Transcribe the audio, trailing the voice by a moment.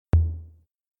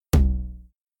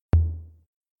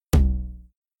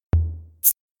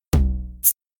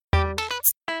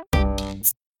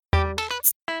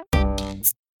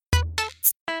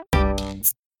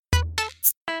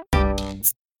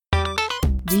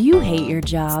Do you hate your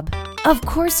job? Of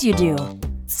course you do.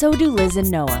 So do Liz and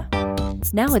Noah.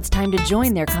 Now it's time to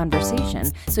join their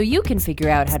conversation so you can figure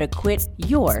out how to quit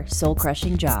your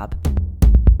soul-crushing job.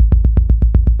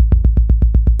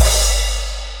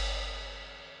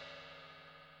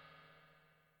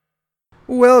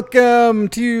 Welcome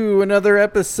to another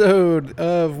episode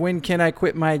of When Can I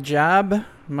Quit My Job?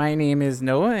 My name is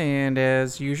Noah, and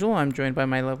as usual, I'm joined by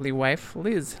my lovely wife,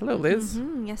 Liz. Hello, Liz.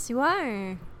 Yes, you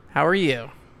are. How are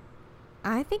you?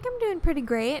 I think I'm doing pretty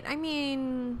great. I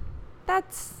mean, are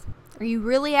you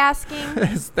really asking?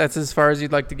 That's as far as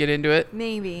you'd like to get into it?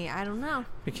 Maybe. I don't know.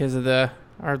 Because of the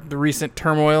recent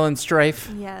turmoil and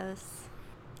strife. Yes.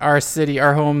 Our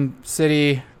home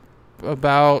city,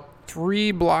 about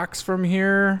 3 blocks from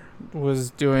here,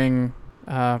 was doing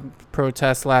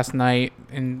protests last night,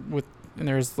 and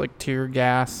there's like tear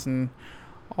gas and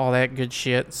all that good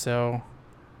shit. So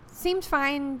seemed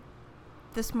fine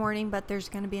this morning, but there's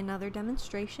going to be another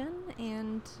demonstration,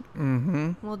 and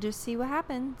we'll just see what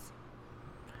happens.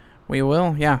 We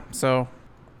will, yeah. So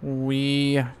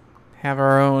we have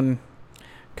our own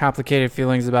complicated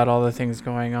feelings about all the things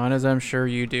going on, as I'm sure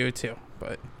you do too.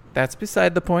 But that's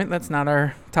beside the point. That's not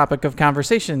our topic of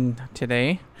conversation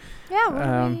today. Yeah, what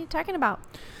are we talking about?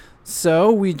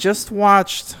 So we just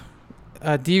watched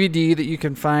a DVD that you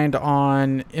can find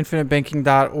on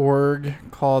infinitebanking.org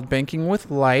called Banking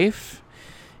with Life.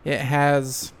 It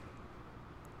has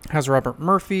Robert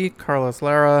Murphy, Carlos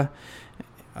Lara,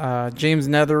 James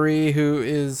Nethery, who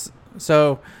is...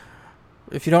 So,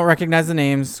 if you don't recognize the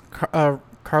names,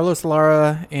 Carlos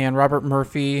Lara and Robert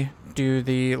Murphy do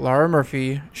the Lara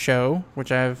Murphy Show,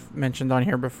 which I've mentioned on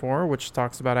here before, which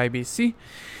talks about IBC.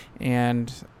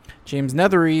 And James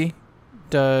Nethery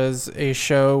does a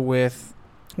show with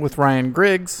Ryan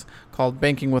Griggs called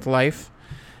Banking with Life.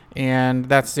 And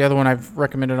that's the other one I've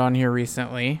recommended on here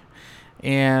recently.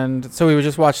 And so we would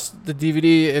just watch the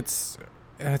DVD.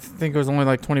 I think it was only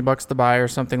like $20 to buy or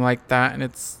something like that. And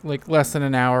it's like less than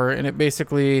an hour. And it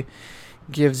basically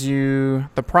gives you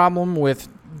the problem with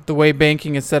the way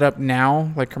banking is set up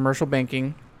now, like commercial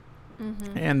banking.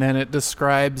 Mm-hmm. And then it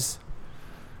describes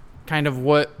kind of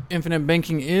what infinite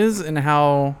banking is and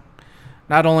how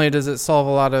not only does it solve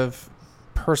a lot of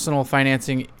personal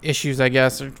financing issues, I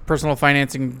guess, or personal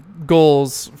financing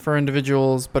goals for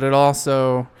individuals, but it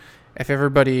also, if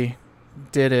everybody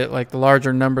did it, like the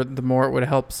larger number, the more it would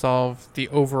help solve the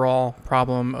overall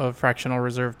problem of fractional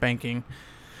reserve banking,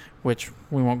 which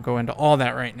we won't go into all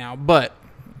that right now. But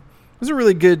it's a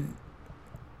really good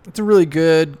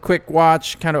quick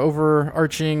watch, kind of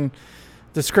overarching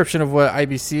description of what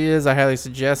IBC is. I highly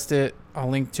suggest it. I'll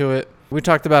link to it. We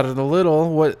talked about it a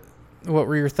little. What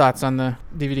were your thoughts on the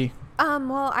DVD?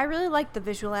 Well, I really like the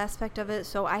visual aspect of it,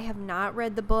 so I have not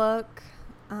read the book.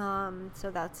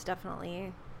 So that's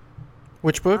definitely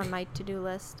which book on my to-do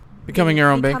list. Becoming Your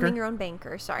Own Banker? Becoming Your Own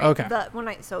Banker, sorry. Okay. The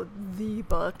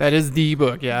book. That is the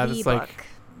book, yeah. The it's book. Like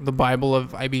the Bible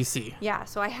of IBC. Yeah,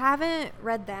 so I haven't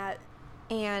read that,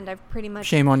 and I've pretty much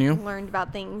Shame on you. Learned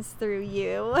about things through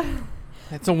you.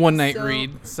 It's a one-night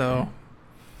read, so...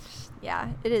 Yeah,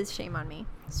 it is shame on me.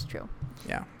 It's true.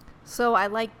 Yeah. So I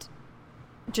liked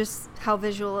just how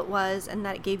visual it was, and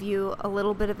that it gave you a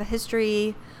little bit of a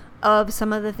history of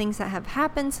some of the things that have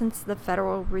happened since the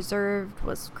Federal Reserve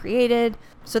was created.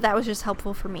 So that was just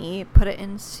helpful for me, put it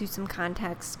into some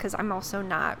context, because I'm also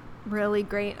not really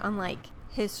great on like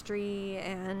history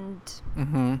and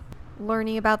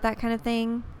learning about that kind of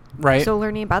thing. Right. So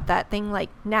learning about that thing like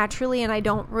naturally, and I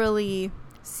don't really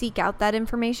seek out that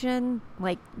information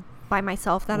like by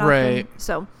myself that often.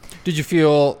 So did you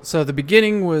feel, so the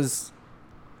beginning was,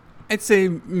 I'd say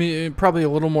probably a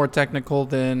little more technical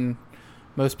than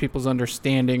most people's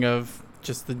understanding of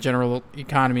just the general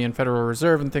economy and Federal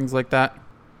Reserve and things like that.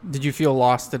 Did you feel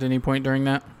lost at any point during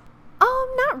that?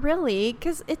 Not really,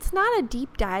 because it's not a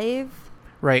deep dive.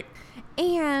 Right.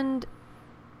 And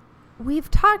we've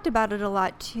talked about it a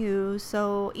lot too,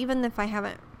 so even if I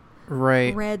haven't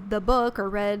read the book or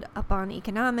read up on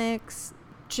economics,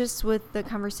 just with the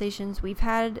conversations we've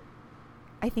had,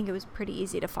 I think it was pretty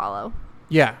easy to follow.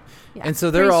 Yeah. And so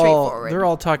they're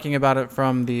all talking about it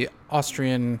from the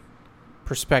Austrian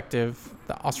perspective,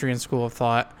 the Austrian school of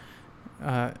thought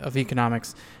of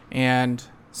economics. And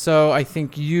so I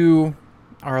think you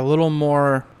are a little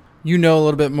more, you know a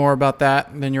little bit more about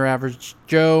that than your average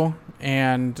Joe.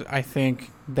 And I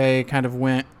think they kind of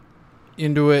went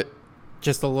into it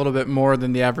just a little bit more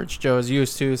than the average Joe is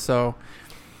used to. So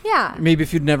yeah, maybe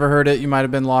if you'd never heard it, you might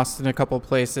have been lost in a couple of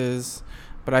places.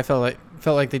 but I felt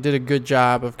like they did a good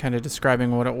job of kind of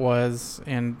describing what it was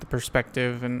and the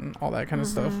perspective and all that kind of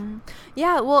stuff.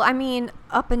 Yeah, well, I mean,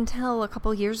 up until a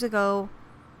couple years ago,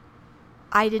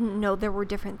 I didn't know there were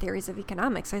different theories of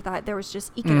economics. I thought there was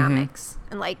just economics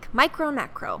and like micro and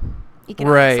macro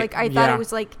economics. Right. Like I thought it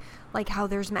was like how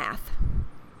there's math,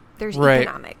 there's Right.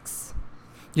 economics.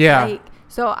 Yeah. Like,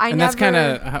 so I and never. that's kind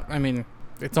of, I mean,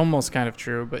 it's almost kind of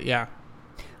true, but yeah.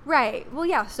 Right. Well,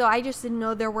 yeah. So I just didn't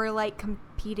know there were like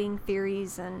competing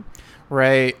theories and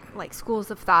Right. like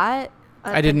schools of thought.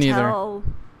 I didn't either.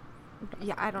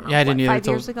 Yeah, I don't know. Yeah, I didn't either. 5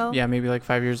 years ago. Yeah, maybe like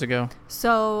 5 years ago.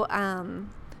 So,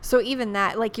 so even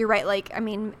that, like, you're right. Like, I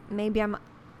mean, maybe I'm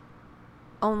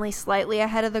only slightly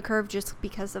ahead of the curve just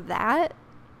because of that.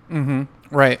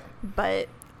 Right. But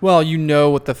Well, you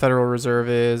know what the Federal Reserve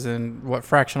is and what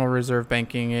fractional reserve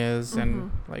banking is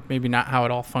and like maybe not how it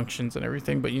all functions and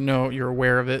everything, but you're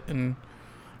aware of it and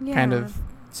kind of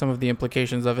some of the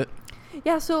implications of it.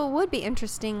 Yeah, so it would be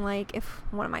interesting, like, if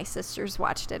one of my sisters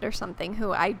watched it or something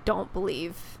who I don't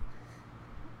believe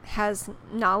has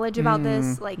knowledge about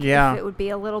this, like, if it would be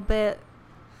a little bit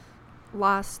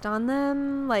lost on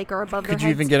them, like, or above their heads. Could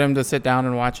you even get them to sit down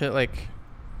and watch it? Like,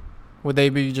 would they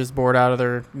be just bored out of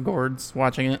their gourds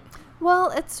watching it?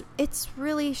 Well, it's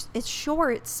really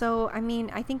short, so I mean,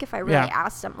 I think if I really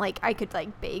asked them, like, I could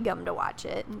like beg them to watch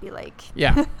it and be like,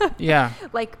 yeah,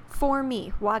 like, for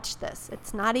me, watch this.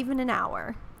 It's not even an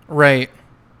hour. Right.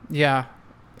 Yeah,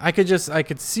 I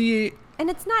could see. And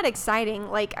it's not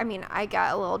exciting. Like, I mean, I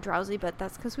got a little drowsy, but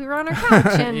that's because we were on our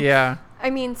couch. And Yeah.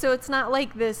 I mean, so it's not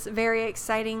like this very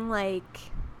exciting like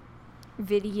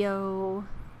video.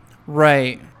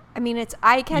 Right. I mean, it's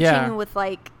eye-catching with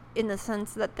like, in the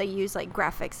sense that they use like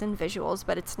graphics and visuals,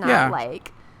 but it's not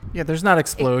like. Yeah, there's not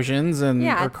explosions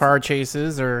or car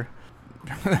chases or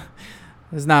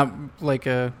there's not like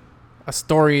a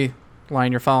story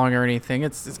line you're following or anything.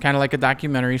 It's kind of like a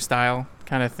documentary style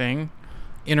kind of thing.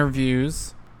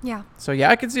 Interviews. Yeah. So yeah,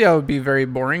 I could see how it would be very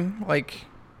boring. Like,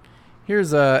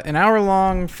 here's an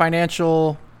hour-long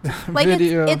financial like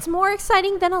video. It's more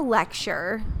exciting than a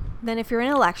lecture. Than if you're in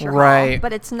a lecture right. hall,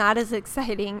 but it's not as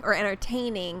exciting or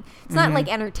entertaining. It's not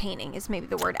like entertaining is maybe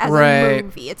the word as right. a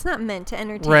movie. It's not meant to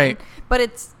entertain, right. but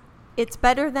it's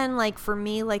better than like for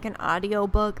me like an audio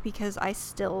book because I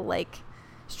still like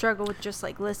struggle with just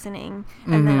like listening,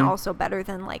 and then also better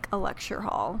than like a lecture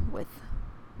hall with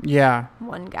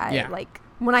one guy. Yeah. Like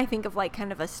when I think of like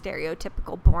kind of a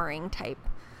stereotypical boring type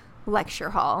lecture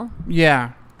hall.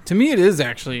 Yeah. To me, it is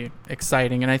actually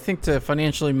exciting, and I think to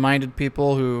financially minded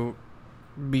people who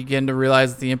begin to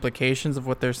realize the implications of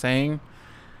what they're saying,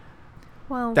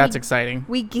 well, that's exciting.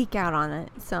 We geek out on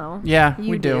it, so yeah,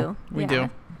 we do. We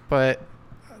do. But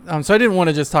so I didn't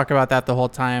want to just talk about that the whole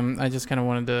time. I just kind of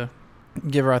wanted to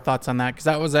give our thoughts on that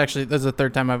because that's the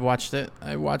third time I've watched it.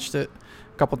 I watched it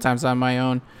a couple times on my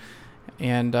own,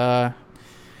 and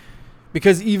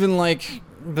because even like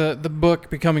the book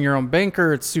Becoming Your Own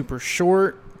Banker, it's super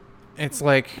short. It's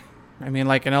like, I mean,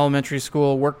 like an elementary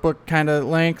school workbook kind of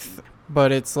length,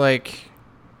 but it's like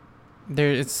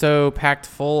it's so packed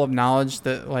full of knowledge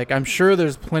that like I'm sure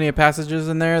there's plenty of passages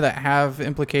in there that have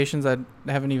implications I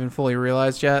haven't even fully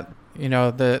realized yet. You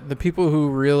know, the people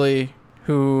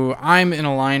who I'm in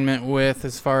alignment with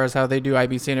as far as how they do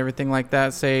IBC and everything like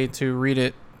that say to read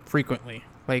it frequently,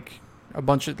 like a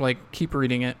bunch of like keep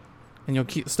reading it, and you'll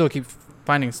still keep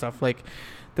finding stuff. Like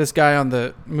this guy on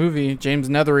the movie, James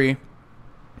Nethery,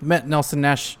 met Nelson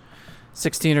Nash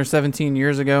 16 or 17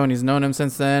 years ago, and he's known him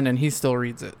since then, and he still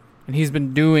reads it. And he's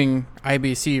been doing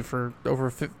IBC for over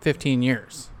 15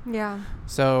 years. Yeah.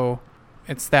 So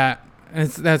it's that.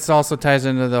 That's also ties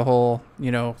into the whole,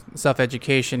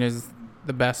 self-education is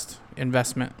the best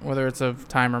investment, whether it's of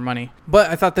time or money. But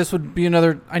I thought this would be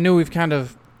another. I know we've kind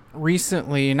of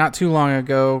recently, not too long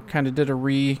ago, kind of did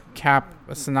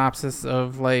a synopsis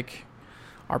of like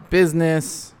our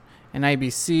business and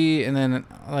IBC, and then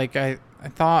like I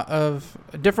thought of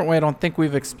a different way. I don't think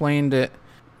we've explained it,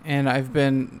 and I've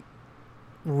been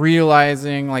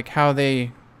realizing like how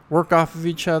they work off of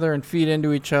each other and feed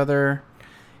into each other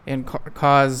and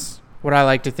cause what I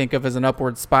like to think of as an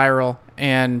upward spiral.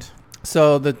 And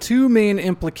so the two main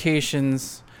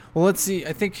implications, well, let's see,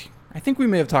 I think we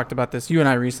may have talked about this, you and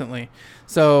I, recently.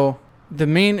 So the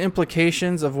main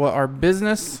implications of what our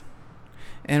business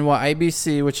and what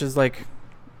IBC, which is like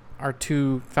our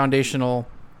two foundational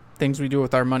things we do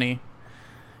with our money,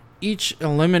 each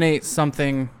eliminate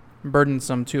something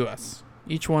burdensome to us.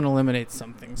 Each one eliminates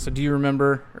something. So do you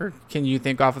remember, or can you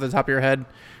think off of the top of your head,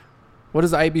 what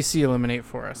does IBC eliminate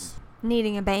for us?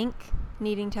 Needing a bank,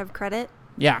 needing to have credit.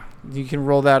 Yeah, you can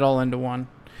roll that all into one.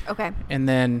 Okay. And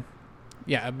then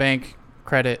yeah, a bank,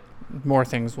 credit, more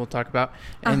things we'll talk about.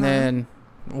 And Uh-huh. then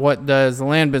what does the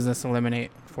land business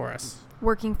eliminate for us?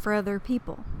 Working for other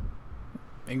people.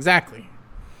 Exactly.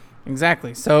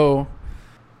 So,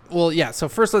 well, yeah. So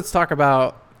first let's talk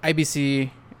about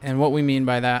IBC and what we mean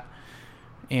by that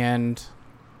and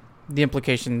the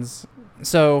implications.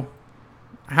 So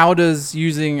how does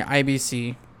using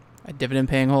IBC, a dividend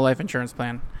paying whole life insurance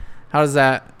plan, how does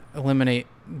that eliminate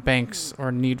banks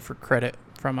or need for credit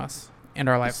from us and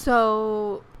our life?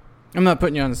 So I'm not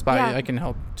putting you on the spot. Yeah. I can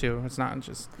help too.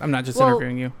 I'm not just Well,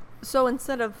 interviewing you. So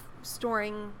instead of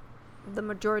storing the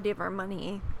majority of our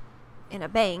money in a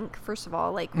bank, first of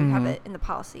all, like we have Mhm. it in the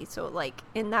policy. So like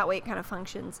in that way, it kind of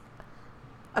functions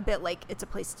a bit like it's a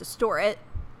place to store it.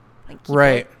 Like keep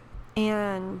Right. it.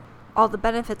 And all the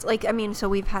benefits, like, I mean, so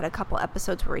we've had a couple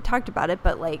episodes where we talked about it,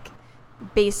 but like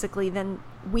basically then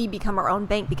we become our own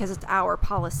bank because it's our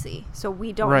policy. So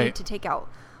we don't Right. need to take out,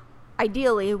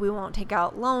 ideally, we won't take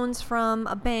out loans from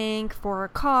a bank for a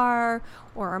car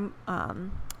or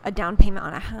a down payment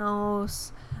on a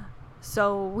house.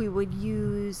 So we would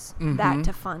use that Mhm.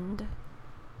 to fund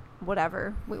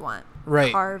whatever we want.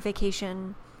 Right. Car,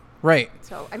 vacation. Right.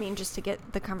 So, I mean, just to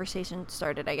get the conversation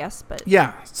started, I guess. But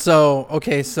Yeah. So,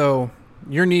 okay. So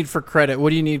your need for credit, what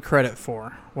do you need credit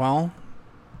for? Well,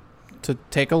 to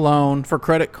take a loan, for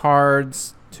credit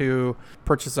cards, to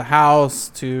purchase a house,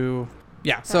 to,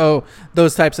 yeah. So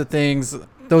those types of things,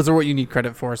 those are what you need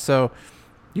credit for. So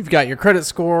you've got your credit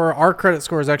score. Our credit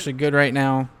score is actually good right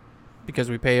now because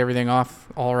we pay everything off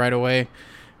all right away.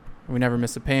 We never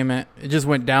miss a payment. It just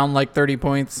went down like 30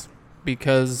 points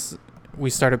because we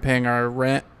started paying our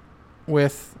rent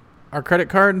with our credit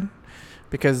card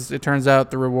because it turns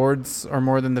out the rewards are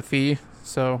more than the fee.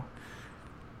 So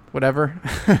whatever.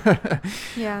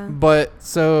 yeah. But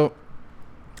so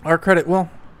our credit, well,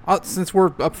 since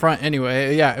we're up front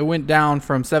anyway, yeah, it went down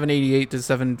from 788 to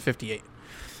 758.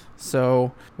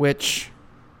 So, which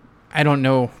I don't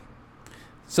know.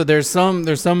 So there's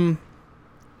some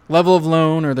level of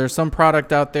loan or there's some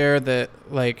product out there that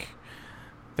like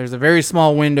there's a very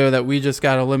small window that we just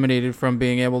got eliminated from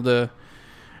being able to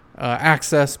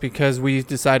access because we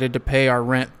decided to pay our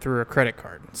rent through a credit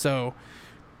card. So,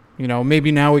 you know,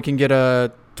 maybe now we can get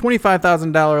a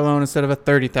 $25,000 loan instead of a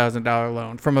 $30,000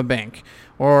 loan from a bank.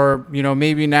 Or, you know,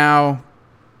 maybe now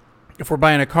if we're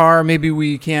buying a car, maybe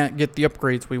we can't get the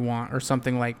upgrades we want or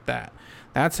something like that.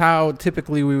 That's how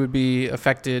typically we would be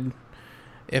affected.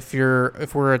 If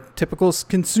we're a typical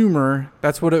consumer,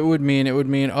 that's what it would mean. It would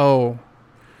mean,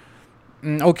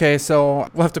 okay, so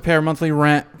we'll have to pay our monthly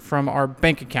rent from our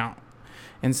bank account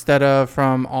instead of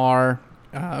from our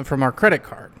credit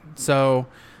card. So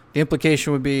the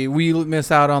implication would be we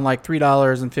miss out on like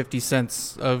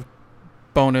 $3.50 of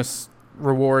bonus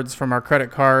rewards from our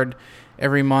credit card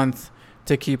every month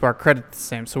to keep our credit the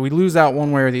same. So we lose out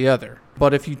one way or the other.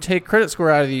 But if you take credit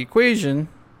score out of the equation,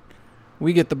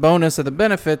 we get the bonus of the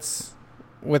benefits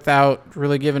without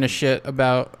really giving a shit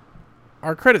about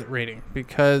our credit rating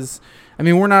because, I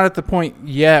mean, we're not at the point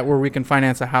yet where we can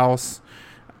finance a house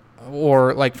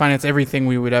or like finance everything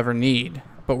we would ever need,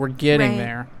 but we're getting Right.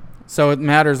 there. So it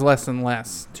matters less and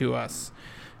less to us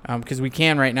because we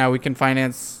can right now, we can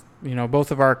finance, you know,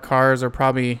 both of our cars are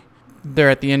probably, they're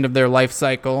at the end of their life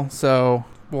cycle. So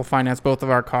we'll finance both of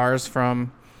our cars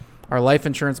from our life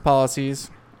insurance policies.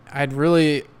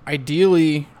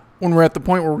 Ideally, when we're at the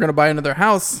point where we're going to buy another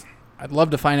house, I'd love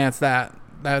to finance that.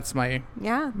 That's my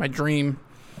dream.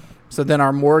 So then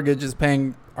our mortgage is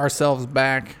paying ourselves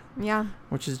back, Yeah.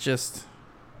 which is just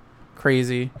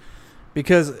crazy.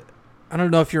 Because I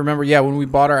don't know if you remember, when we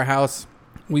bought our house,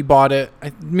 we bought it.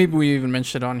 Maybe we even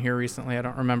mentioned it on here recently. I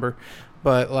don't remember.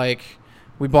 But like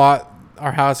we bought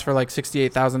our house for like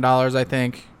 $68,000, I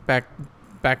think,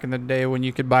 back in the day when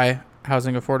you could buy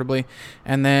housing affordably.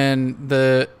 And then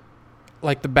the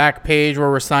back page where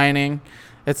we're signing,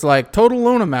 it's like total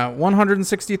loan amount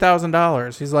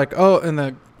 $160,000. He's like, oh, and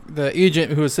the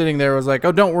agent who was sitting there was like,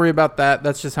 oh, don't worry about that.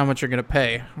 That's just how much you're gonna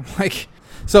pay. Like,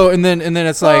 so and then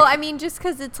it's Well, like, I mean, just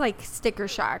because it's like sticker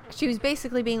shock. She was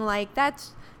basically being like,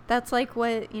 that's like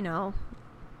what, you know,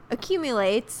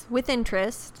 accumulates with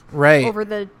interest right, over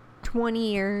the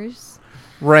 20 years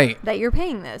right, that you're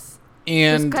paying this.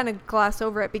 and Just kind of gloss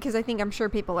over it because I'm sure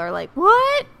people are like,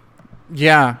 what?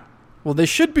 yeah. Well, they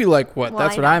should be like what? Well,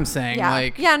 That's I what know. I'm saying. Yeah.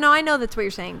 Like, yeah, no, I know that's what you're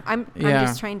saying. I'm Yeah.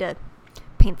 just trying to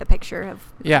paint the picture of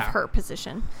her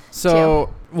position.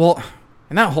 so well,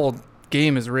 and that whole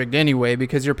game is rigged anyway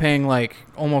because you're paying like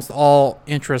almost all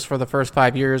interest for the first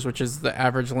 5 years, which is the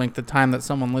average length of time that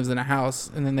someone lives in a house,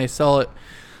 and then they sell it.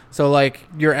 So like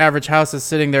your average house is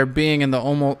sitting there being in the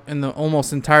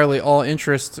almost entirely all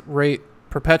interest rate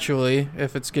perpetually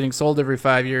if it's getting sold every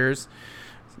 5 years,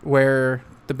 where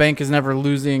the bank is never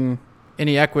losing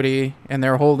any equity and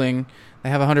they're holding. They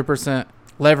have 100%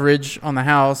 leverage on the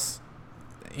house,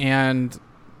 and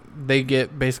they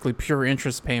get basically pure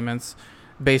interest payments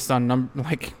based on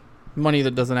money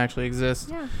that doesn't actually exist.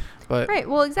 Yeah. But right.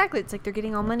 Well, exactly. It's like they're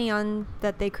getting all money on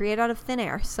that they create out of thin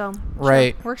air. So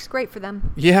right. Sure, works great for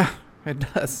them. Yeah,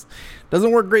 it does.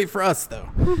 Doesn't work great for us though.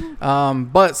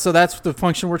 But so that's the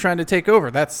function we're trying to take over.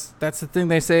 That's the thing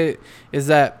they say, is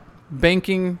that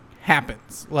banking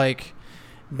happens. Like,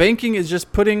 banking is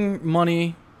just putting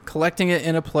money, collecting it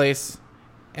in a place,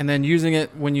 and then using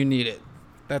it when you need it.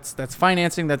 That's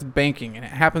financing, that's banking, and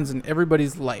it happens in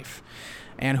everybody's life.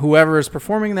 And whoever is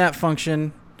performing that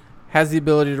function has the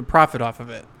ability to profit off of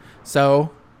it.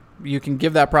 So you can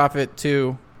give that profit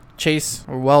to Chase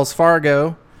or Wells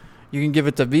Fargo, you can give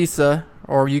it to Visa,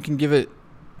 or you can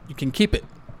keep it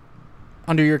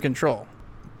under your control.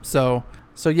 So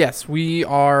yes,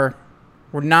 we're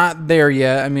not there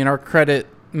yet. I mean, our credit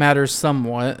matters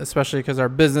somewhat, especially because our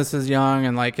business is young,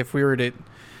 and like if we were to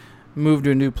move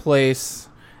to a new place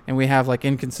and we have like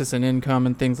inconsistent income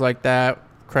and things like that,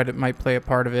 credit might play a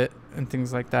part of it and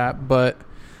things like that. But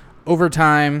over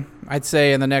time, I'd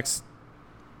say in the next,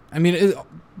 I mean, it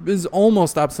is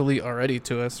almost obsolete already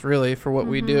to us, really, for what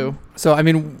we do. So, I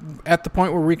mean, at the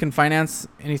point where we can finance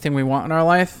anything we want in our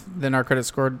life, then our credit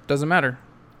score doesn't matter.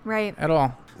 Right. At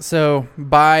all. So,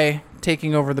 by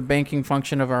taking over the banking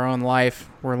function of our own life,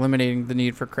 we're eliminating the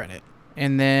need for credit.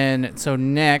 And then, so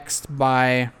next,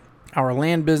 by our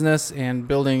land business and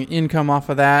building income off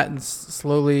of that and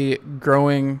slowly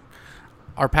growing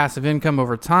our passive income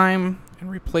over time and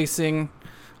replacing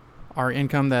our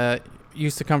income that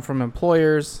used to come from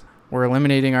employers, we're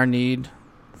eliminating our need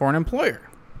for an employer.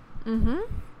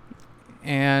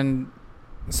 And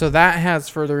so that has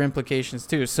further implications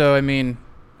too. So, I mean,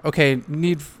 okay,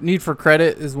 need for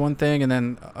credit is one thing, and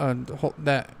then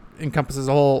that encompasses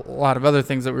a whole lot of other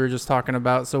things that we were just talking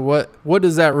about. So what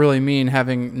does that really mean,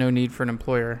 having no need for an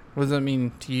employer? What does that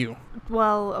mean to you?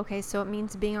 Well, okay, so it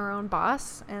means being our own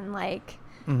boss and like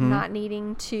not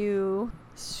needing to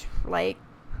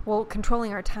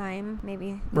controlling our time,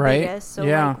 maybe the biggest. So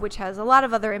yeah. like, which has a lot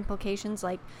of other implications,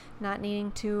 like not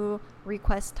needing to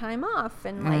request time off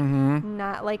and like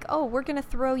not like, oh, we're gonna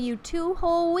throw you 2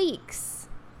 whole weeks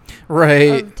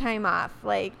of time off,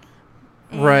 like.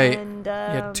 And,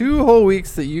 yeah, 2 whole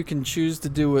weeks that you can choose to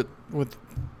do with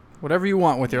whatever you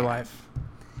want with your life.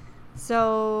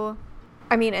 So,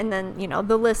 I mean, and then,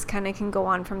 the list kind of can go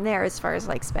on from there as far as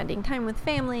like spending time with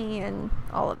family and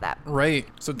all of that. Right.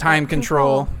 So time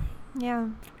control. Yeah.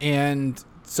 And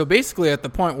so basically at the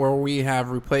point where we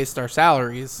have replaced our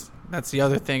salaries, that's the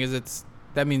other thing, is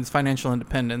that means financial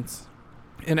independence.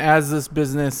 And as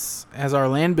our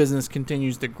land business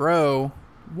continues to grow,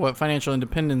 what financial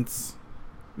independence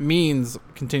means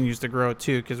continues to grow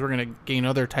too, because we're going to gain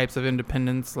other types of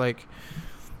independence. Like,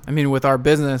 I mean, with our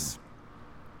business,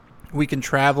 we can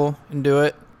travel and do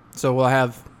it. So we'll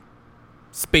have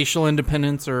spatial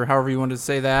independence, or however you want to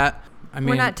say that. I mean,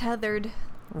 we're not tethered.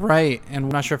 Right. And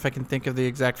I'm not sure if I can think of the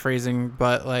exact phrasing,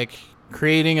 but like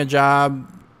creating a job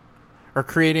or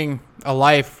creating a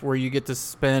life where you get to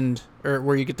spend, or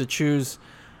where you get to choose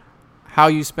how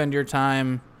you spend your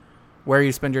time, where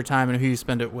you spend your time, and who you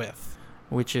spend it with.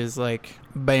 Which is like,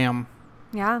 bam.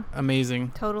 Yeah.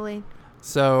 Amazing. Totally.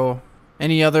 So,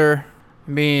 wake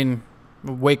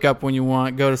up when you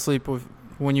want, go to sleep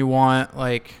when you want.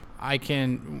 Like, I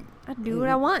do what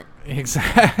I want.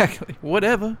 Exactly.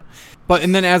 Whatever.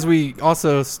 And then as we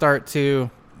also start to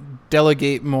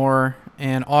delegate more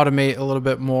and automate a little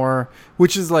bit more,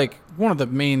 which is like one of the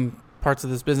main parts of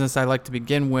this business I like to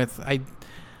begin with. I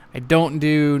don't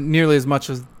do nearly as much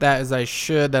as that as I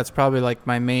should. That's probably like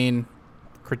my main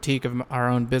critique of our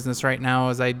own business right now,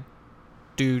 is I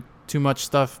do too much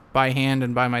stuff by hand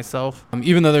and by myself,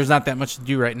 even though there's not that much to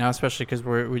do right now, especially because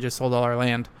we just sold all our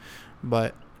land.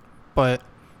 But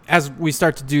as we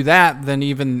start to do that, then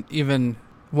even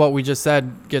what we just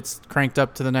said gets cranked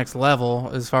up to the next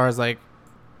level, as far as like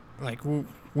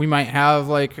we might have,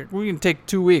 like, we can take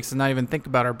 2 weeks and not even think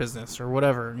about our business or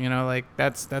whatever, like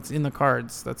that's in the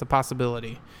cards. That's a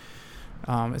possibility.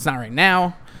 It's not right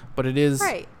now, but it is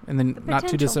in the not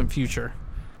too distant future.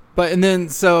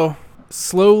 So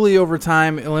slowly over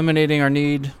time, eliminating our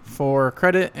need for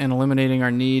credit and eliminating our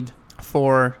need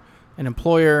for an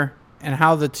employer, and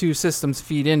how the two systems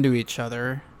feed into each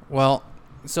other. Well,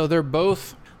 so they're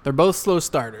both slow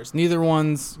starters. Neither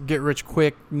one's get rich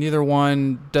quick. Neither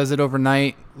one does it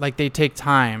overnight. Like, they take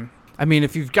time. I mean,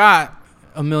 if you've got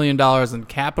 $1 million in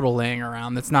capital laying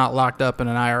around that's not locked up in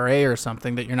an IRA or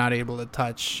something that you're not able to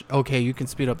touch, okay, you can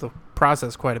speed up the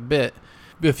process quite a bit.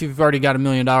 If you've already got $1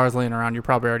 million laying around, you're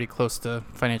probably already close to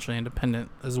financially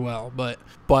independent as well.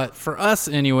 But for us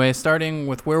anyway, starting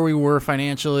with where we were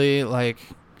financially, like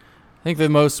I think the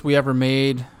most we ever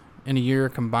made in a year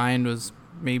combined was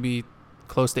maybe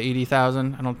close to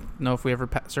 80,000. I don't know if we ever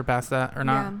surpassed that or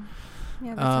not.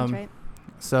 Yeah, that sounds right.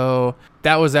 So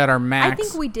that was at our max. I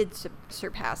think we did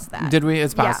surpass that. Did we?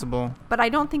 It's possible. Yeah, but I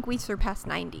don't think we surpassed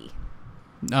 90.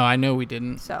 No, I know we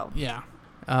didn't. So yeah.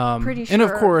 Pretty sure. And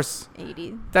of course,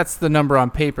 80. That's the number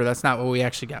on paper. That's not what we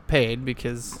actually got paid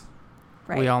because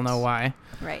we all know why.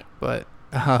 Right. But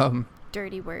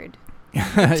dirty word.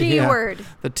 T word.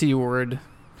 The T word.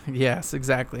 Yes,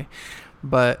 exactly.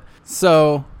 But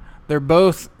so they're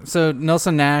both. So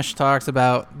Nelson Nash talks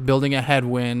about building a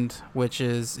headwind, which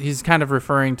is he's kind of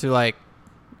referring to like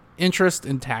interest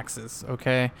and taxes.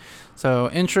 Okay, so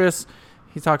interest.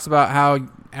 He talks about how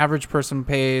average person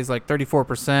pays like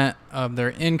 34% of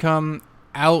their income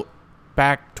out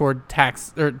back toward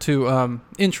tax or to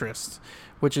interest,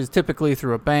 which is typically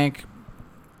through a bank,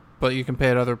 but you can pay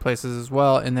at other places as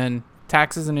well. And then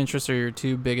taxes and interest are your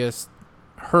two biggest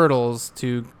hurdles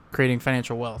to creating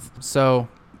financial wealth. So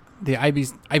the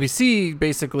IBC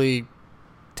basically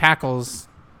tackles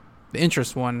the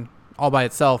interest one all by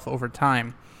itself over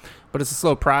time. But it's a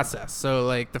slow process. So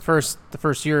like the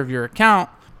first year of your account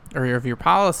or of your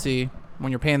policy,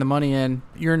 when you're paying the money in,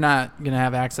 you're not going to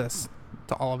have access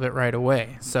to all of it right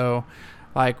away. So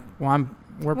like when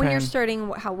you're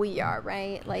starting how we are,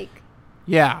 right? Like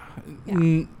yeah.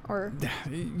 Or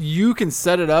you can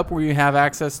set it up where you have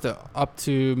access to up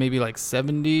to maybe like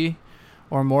 70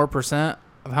 or more %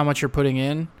 of how much you're putting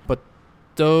in, but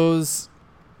those,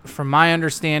 from my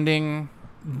understanding,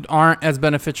 aren't as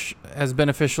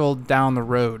beneficial down the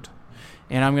road.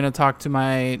 And I'm going to talk to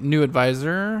my new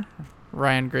advisor,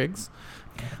 Ryan Griggs,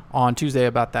 on Tuesday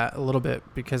about that a little bit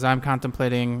because I'm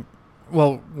contemplating,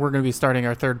 well, we're going to be starting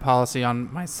our third policy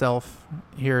on myself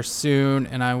here soon,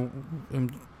 and I am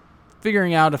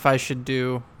figuring out if I should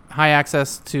do high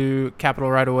access to capital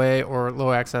right away or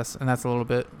low access, and that's a little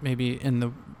bit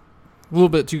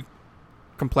too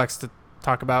complex to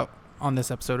talk about on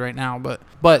this episode right now.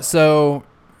 But so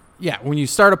yeah, when you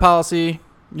start a policy,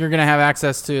 you're going to have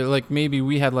access to, like, maybe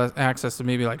we had less access to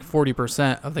maybe like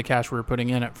 40% of the cash we were putting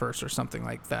in at first or something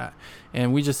like that.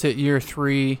 And we just hit year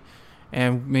 3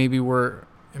 and maybe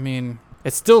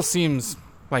it still seems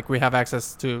like we have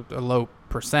access to a low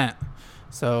 %.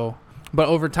 So, but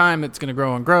over time it's going to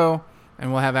grow and grow,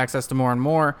 and we'll have access to more and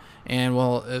more, and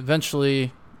we'll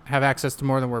eventually have access to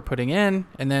more than we're putting in.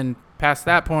 And then past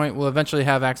that point, we'll eventually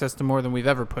have access to more than we've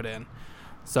ever put in.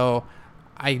 So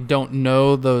I don't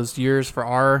know those years for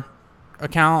our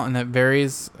account, and that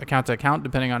varies account to account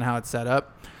depending on how it's set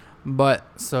up.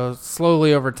 But so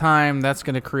slowly over time, that's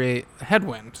going to create a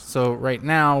headwind. So right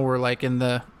now we're like in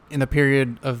the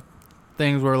period of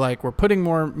things where like we're putting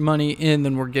more money in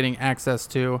than we're getting access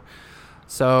to.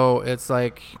 So it's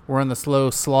like we're in the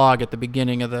slow slog at the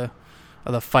beginning of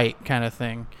the fight kind of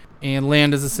thing. And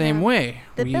land is the same way.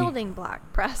 The building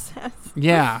block process.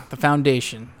 Yeah, the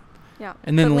foundation. Yeah.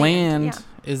 And then land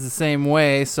is the same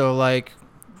way. So like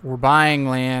we're buying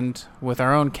land with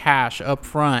our own cash up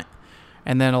front.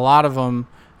 And then a lot of them,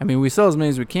 we sell as many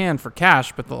as we can for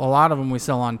cash, but a lot of them we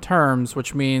sell on terms,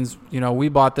 which means, we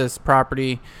bought this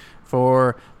property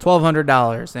for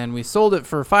 $1,200 and we sold it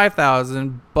for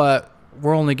 $5,000, but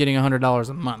we're only getting $100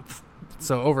 a month.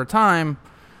 So over time,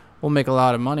 we'll make a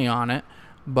lot of money on it.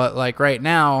 But like right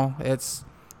now, it's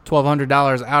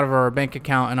 $1,200 out of our bank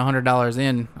account and $100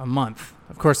 in a month.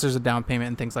 Of course, there's a down payment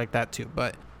and things like that too.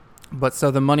 But so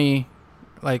the money,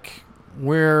 like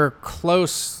we're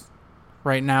close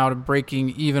right now to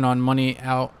breaking even on money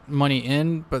out, money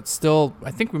in, but still, I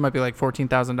think we might be like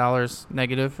 $14,000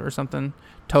 negative or something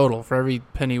total for every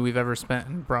penny we've ever spent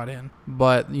and brought in.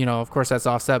 But, of course, that's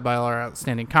offset by all our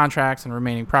outstanding contracts and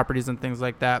remaining properties and things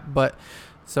like that. But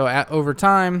so over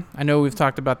time, I know we've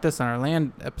talked about this on our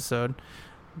land episode,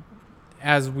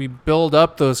 as we build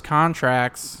up those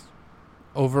contracts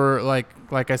over,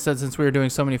 like I said, since we were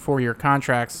doing so many 4-year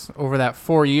contracts, over that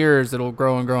 4 years, it'll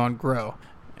grow and grow and grow.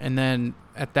 And then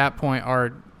at that point,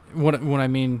 our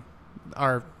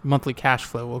monthly cash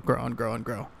flow will grow and grow and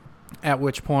grow. At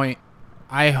which point,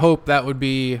 I hope that would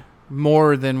be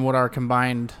more than what our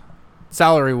combined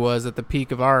salary was at the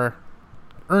peak of our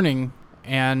earning.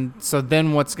 And so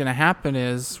then what's going to happen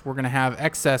is we're going to have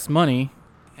excess money.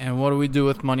 And what do we do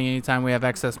with money anytime we have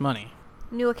excess money?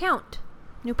 New account.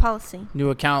 New policy. New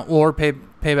account, or pay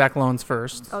back loans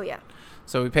first. Oh, yeah.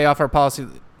 So we pay off our policy.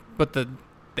 but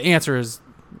the answer is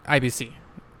IBC.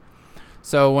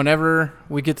 So whenever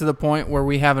we get to the point where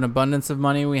we have an abundance of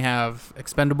money, we have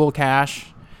expendable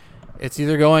cash, it's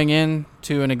either going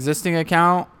into an existing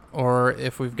account, or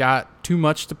if we've got too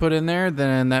much to put in there,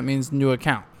 then that means new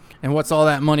account. And what's all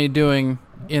that money doing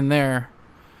in there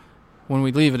when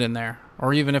we leave it in there,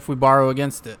 or even if we borrow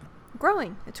against it?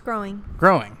 Growing. It's growing.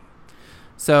 Growing.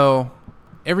 So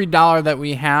every dollar that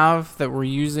we have that we're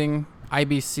using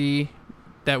IBC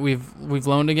that we've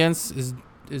loaned against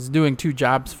is doing two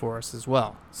jobs for us as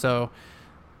well. So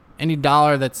any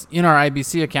dollar that's in our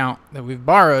IBC account that we've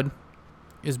borrowed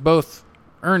is both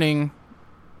earning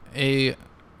a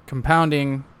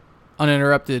compounding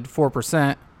uninterrupted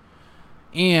 4%,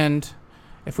 and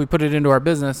if we put it into our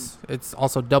business, it's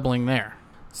also doubling there.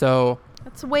 So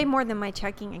that's way more than my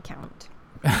checking account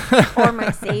or my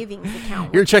savings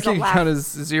account. Your checking account is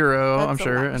zero, I'm That's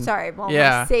sure.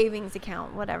 My savings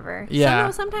account, whatever. Yeah.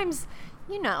 So sometimes,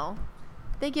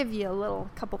 they give you a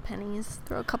couple pennies,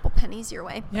 throw a couple pennies your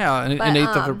way. Yeah, an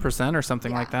eighth of a percent or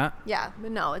something like that. Yeah,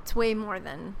 but no, it's way more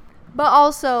than. But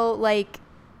also,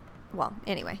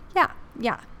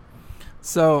 yeah.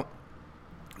 So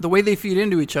the way they feed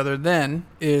into each other then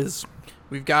is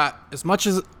we've got as much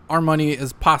as our money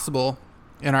as possible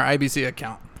in our IBC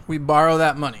account. We borrow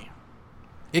that money.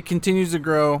 It continues to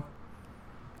grow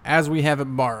as we have it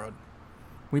borrowed.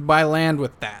 We buy land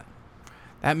with that.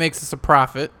 That makes us a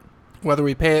profit. Whether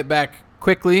we pay it back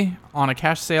quickly on a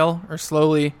cash sale or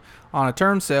slowly on a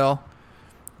term sale,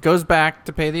 goes back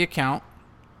to pay the account,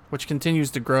 which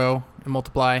continues to grow and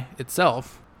multiply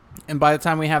itself. And by the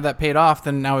time we have that paid off,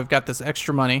 then now we've got this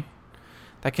extra money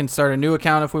that can start a new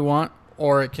account if we want,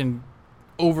 or it can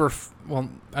I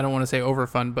don't want to say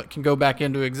overfund, but can go back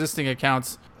into existing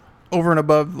accounts over and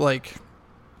above like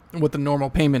what the normal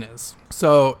payment is.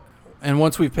 So, and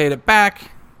once we've paid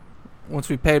back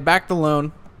the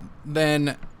loan,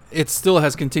 then it still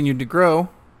has continued to grow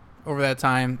over that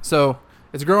time. So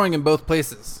it's growing in both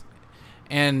places.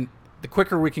 And the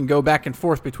quicker we can go back and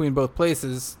forth between both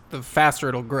places, the faster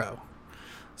it'll grow.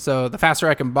 So the faster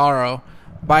I can borrow,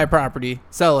 buy a property,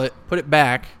 sell it, put it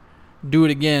back, do it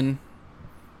again,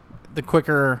 the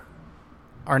quicker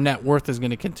our net worth is going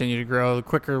to continue to grow. The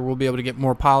quicker we'll be able to get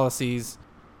more policies,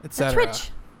 etc. That's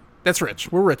rich. That's rich.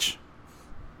 We're rich.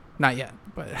 Not yet,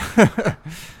 but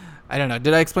I don't know.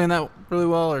 Did I explain that really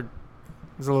well, or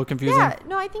was it a little confusing? Yeah,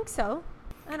 no, I think so.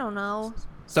 I don't know.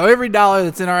 So every dollar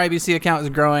that's in our IBC account is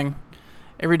growing.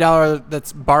 Every dollar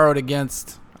that's borrowed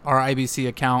against our IBC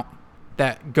account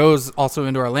that goes also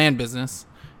into our land business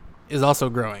is also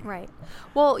growing. Right.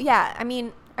 Well, yeah, I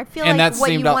mean, I feel And like that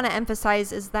what you seemed want to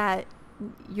emphasize is that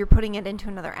you're putting it into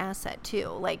another asset too.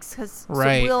 Like, because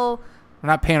Right. we're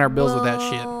not paying our bills with that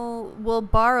shit. We'll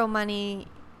borrow money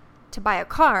to buy a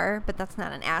car, but that's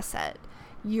not an asset.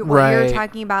 What you're Right.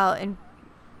 talking about, and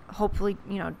hopefully,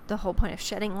 the whole point of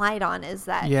shedding light on is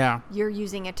that you're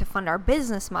using it to fund our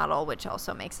business model, which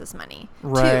also makes us money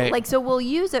Right. too. Like, so we'll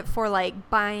use it for like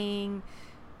buying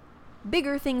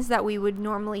bigger things that we would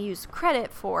normally use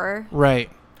credit for. Right.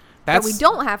 But we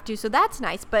don't have to, so that's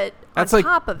nice. But on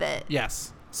top of it,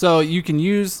 yes. So you can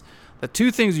use the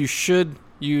two things you should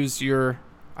use your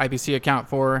IBC account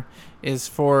for is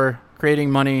for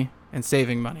creating money and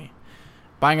saving money.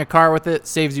 Buying a car with it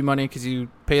saves you money because you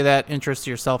pay that interest to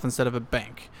yourself instead of a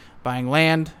bank. Buying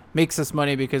land makes us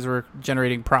money because we're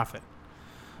generating profit.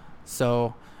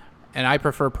 So, and I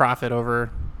prefer profit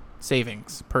over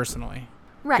savings personally.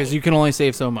 right? Because you can only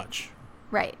save so much.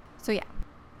 Right. So yeah.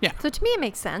 Yeah. So to me, it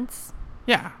makes sense.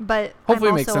 Yeah. But Hopefully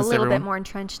I'm it makes also sense a to little bit everyone. more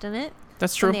entrenched in it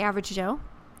That's true. than the average Joe.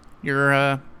 You're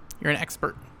an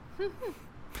expert.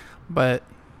 But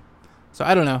so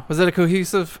I don't know. Was that a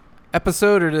cohesive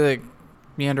episode, or did it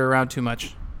meander around too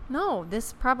much? No,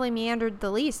 this probably meandered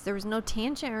the least. There was no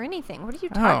tangent or anything. What are you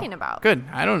talking about? Good.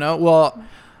 I don't know. Well,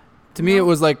 to me, it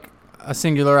was like a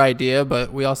singular idea,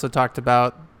 but we also talked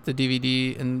about the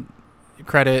DVD and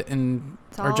credit and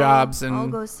our jobs, and all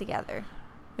goes together.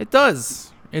 it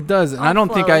does. It does. And All I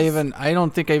don't think I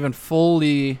flows. even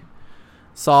fully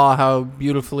saw how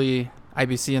beautifully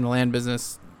IBC and the land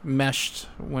business meshed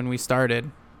when we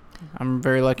started. I'm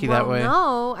very lucky that way.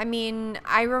 No, I mean,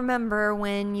 I remember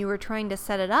when you were trying to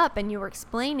set it up and you were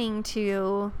explaining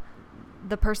to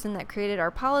the person that created our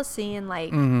policy and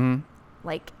like,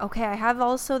 okay, I have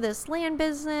also this land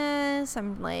business.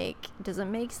 I'm like, does it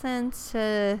make sense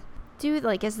to do,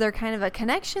 like, is there kind of a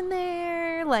connection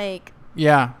there? Like,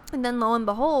 Yeah. and then lo and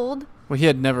behold, Well, he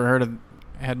had never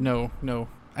had no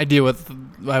idea what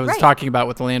I was Right. talking about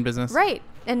with the land business. right.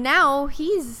 And now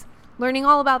he's learning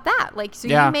all about that. Like, so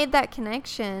Yeah. you made that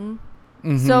connection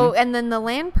So, and then the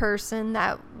land person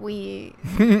that we've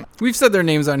said their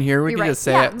names on here. We can just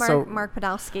say it. Mark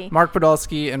Podolsky. Mark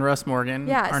Podolsky and Russ Morgan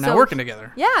are now working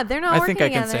together. Yeah, they're not working together. I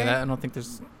think I can say that. I don't think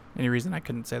there's any reason I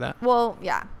couldn't say that. Well,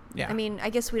 yeah. Yeah. I mean, I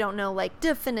guess we don't know, like,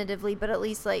 definitively, but at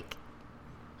least, like,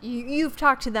 you've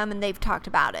talked to them and they've talked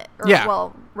about it. Or, yeah.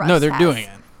 Well, Russ No, they're has. doing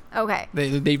it. Okay.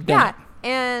 They've done it.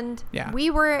 And Yeah. we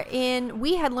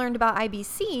had learned about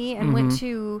IBC and went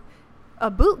to a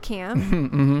boot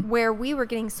camp where we were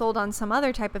getting sold on some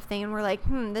other type of thing, and we're like,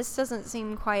 this doesn't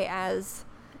seem quite as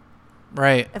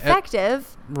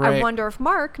effective. Right. I wonder if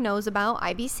Mark knows about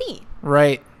IBC.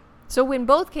 Right. So in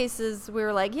both cases, we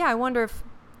were like, I wonder if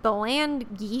the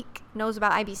land geek knows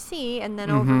about IBC, and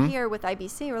then over here with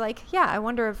IBC, we're like, I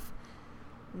wonder if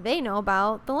they know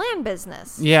about the land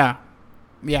business. Yeah.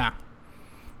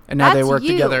 And now they work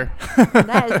together.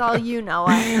 That is all you know.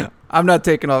 I'm not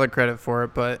taking all the credit for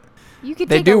it, but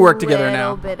they do work together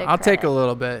now. I'll take a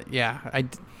little bit. Yeah.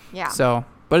 Yeah. So,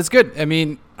 but it's good. I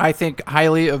mean, I think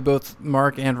highly of both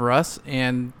Mark and Russ,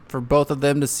 and for both of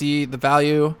them to see the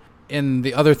value in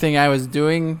the other thing I was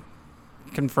doing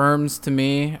confirms to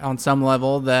me on some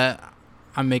level that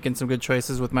I'm making some good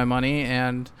choices with my money.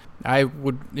 And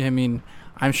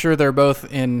I'm sure they're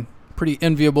both in pretty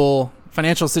enviable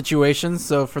financial situations.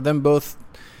 So for them both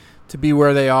to be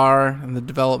where they are and the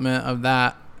development of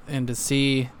that, and to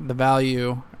see the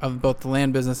value of both the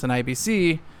land business and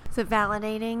IBC. Is it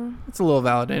validating? It's a little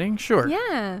validating, sure.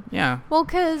 Yeah. Well,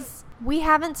 because we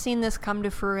haven't seen this come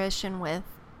to fruition with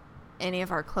any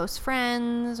of our close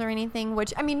friends or anything,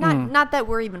 which, I mean, not that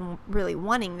we're even really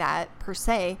wanting that per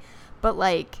se, but,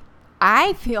 like,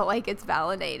 I feel like it's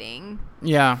validating.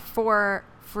 Yeah. For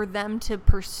them to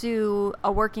pursue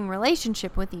a working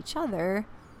relationship with each other.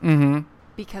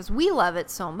 Because we love it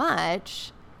so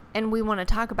much. And we want to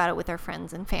talk about it with our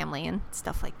friends and family and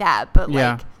stuff like that. But,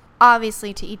 like,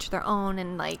 obviously to each their own.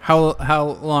 And, like...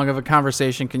 How long of a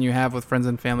conversation can you have with friends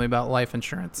and family about life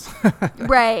insurance?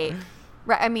 Right.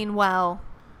 I mean,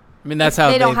 that's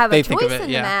how they don't have a think choice of it.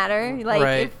 in the matter.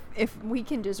 Like, if we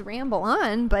can just ramble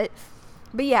on. But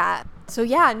yeah. So,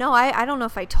 yeah, no, I don't know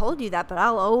if I told you that, but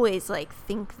I'll always, like,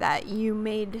 think that you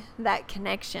made that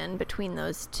connection between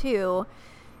those two.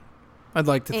 I'd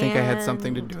like to think I had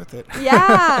something to do with it.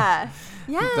 Yeah.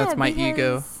 That's my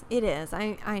ego. It is.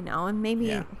 I know. And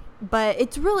maybe, but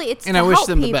it's and I to wish help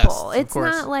them people. The best, it's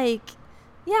not like,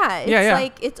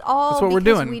 like, it's all that's what we're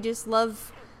doing. We just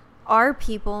love our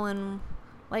people. And,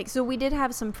 like, so we did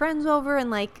have some friends over,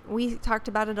 and, like, we talked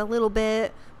about it a little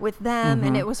bit with them.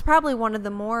 And it was probably one of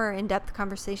the more in-depth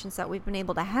conversations that we've been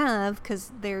able to have,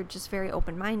 because they're just very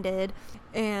open-minded.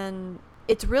 And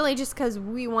it's really just because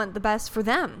we want the best for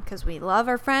them, because we love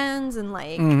our friends and,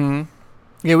 like...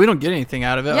 Yeah, we don't get anything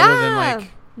out of it other than,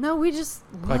 like... No, we just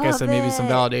like I said, maybe some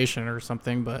validation or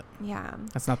something, but... Yeah.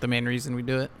 That's not the main reason we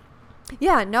do it.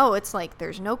 Yeah, no, it's like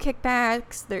there's no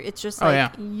kickbacks. It's just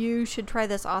you should try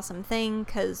this awesome thing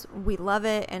because we love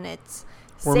it, and it's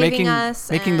saving us.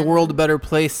 Making the world a better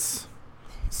place,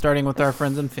 starting with our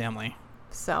friends and family.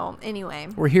 So, anyway.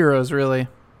 We're heroes, really,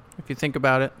 if you think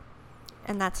about it.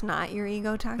 And that's not your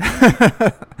ego talking?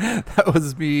 That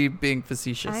was me being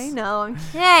facetious. I know. I'm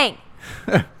kidding.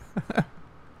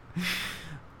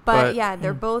 But yeah,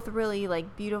 they're both really,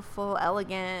 like, beautiful,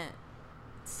 elegant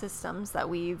systems that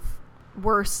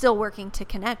we're still working to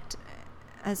connect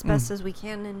as best as we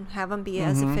can and have them be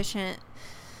as efficient.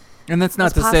 And that's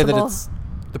not to say that it's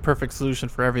the perfect solution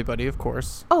for everybody, of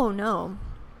course. Oh, no.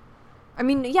 I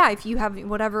mean, yeah, if you have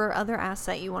whatever other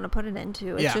asset you want to put it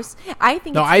into, it's just, I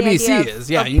think no, it's IBC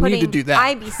is, you need to do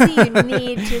that. IBC you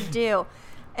need to do.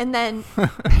 And then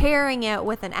pairing it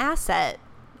with an asset.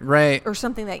 Right. Or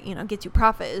something that, gets you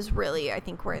profit is really, I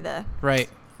think, where the... Right.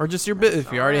 Or just your business.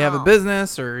 If you already have a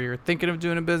business or you're thinking of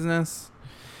doing a business.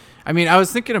 I mean, I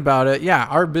was thinking about it. Yeah,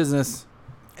 our business,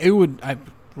 it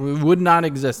would not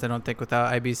exist, I don't think,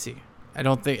 without IBC. I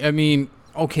don't think, I mean...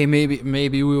 Okay, maybe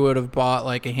we would have bought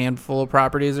like a handful of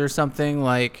properties or something,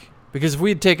 like, because if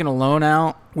we had taken a loan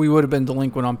out, we would have been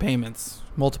delinquent on payments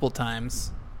multiple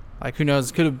times. Like, who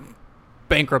knows, could have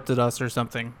bankrupted us or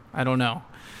something. I don't know.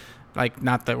 Like,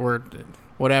 not that we're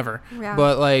whatever. Yeah.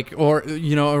 But like, or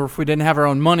if we didn't have our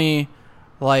own money,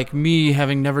 like me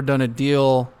having never done a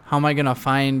deal, how am I going to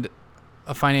find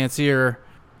a financier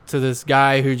to this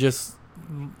guy who just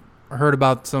heard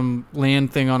about some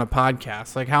land thing on a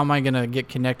podcast? Like, how am I going to get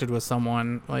connected with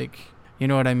someone? Like, you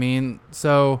know what I mean?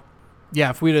 So, yeah,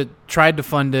 if we'd have tried to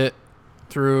fund it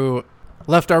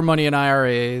left our money in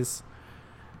IRAs,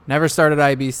 never started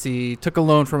IBC, took a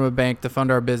loan from a bank to fund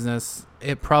our business,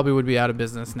 it probably would be out of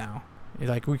business now.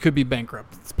 Like, we could be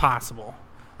bankrupt. It's possible.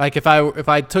 Like if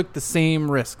I took the same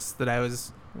risks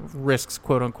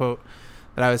quote unquote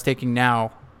that I was taking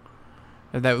now,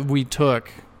 that we took,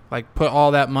 like put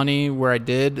all that money where I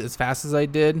did as fast as I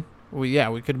did, we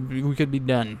could be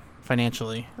done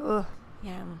financially. Ugh,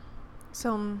 yeah.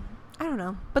 So I don't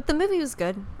know, but the movie was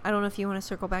good. I don't know if you want to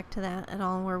circle back to that at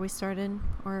all, where we started,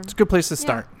 or It's a good place to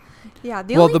start. Yeah.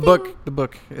 The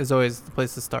book is always the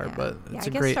place to start, but it's I a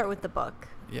guess great. Start with the book.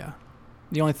 Yeah.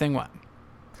 The only thing what?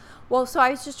 Well, so I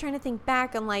was just trying to think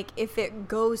back on like if it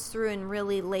goes through and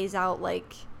really lays out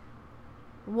like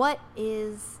what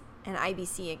is an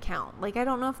IBC account. Like I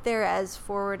don't know if they're as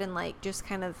forward and like just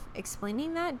kind of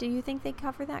explaining that. Do you think they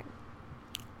cover that?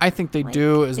 I think they Like,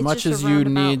 do as it's much just a as you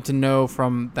roundabout- need to know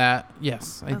from that.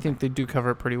 Yes, I Okay. think they do cover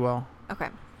it pretty well. Okay.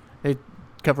 They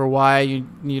cover why you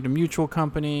need a mutual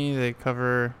company. They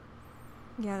cover.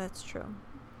 Yeah, that's true.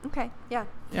 Okay. Yeah.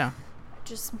 Yeah.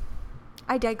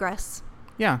 I digress.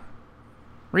 Yeah.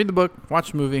 Read the book,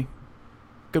 watch the movie.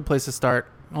 Good place to start.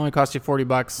 Only costs you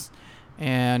 $40,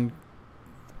 and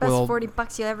Best will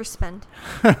 $40 you'll ever spend.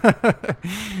 no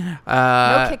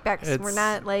No kickbacks. We're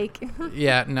not like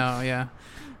Yeah, no, yeah.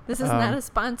 this is not a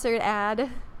sponsored ad.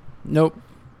 Nope.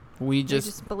 We We just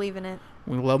just believe in it.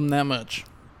 we love them that much.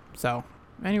 So,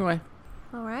 anyway,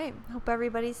 All right. Hope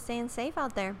everybody's staying safe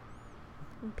out there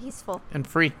and peaceful. and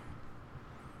free.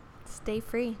 Stay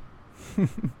free.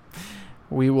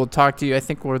 We will talk to you. I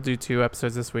think we'll do 2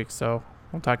 episodes this week, so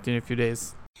we'll talk to you in a few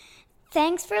days.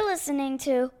 Thanks for listening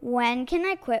to When Can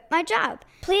I Quit My Job?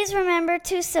 Please remember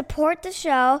to support the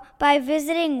show by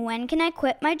visiting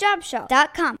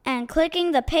whencaniquitmyjobshow.com and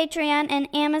clicking the Patreon and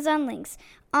Amazon links.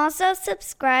 Also,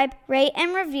 subscribe, rate,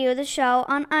 and review the show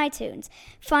on iTunes.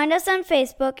 Find us on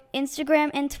Facebook, Instagram,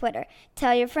 and Twitter.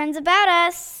 Tell your friends about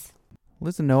us.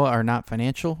 Liz and Noah are not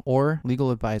financial or legal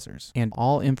advisors, and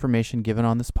all information given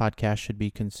on this podcast should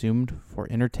be consumed for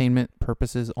entertainment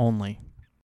purposes only.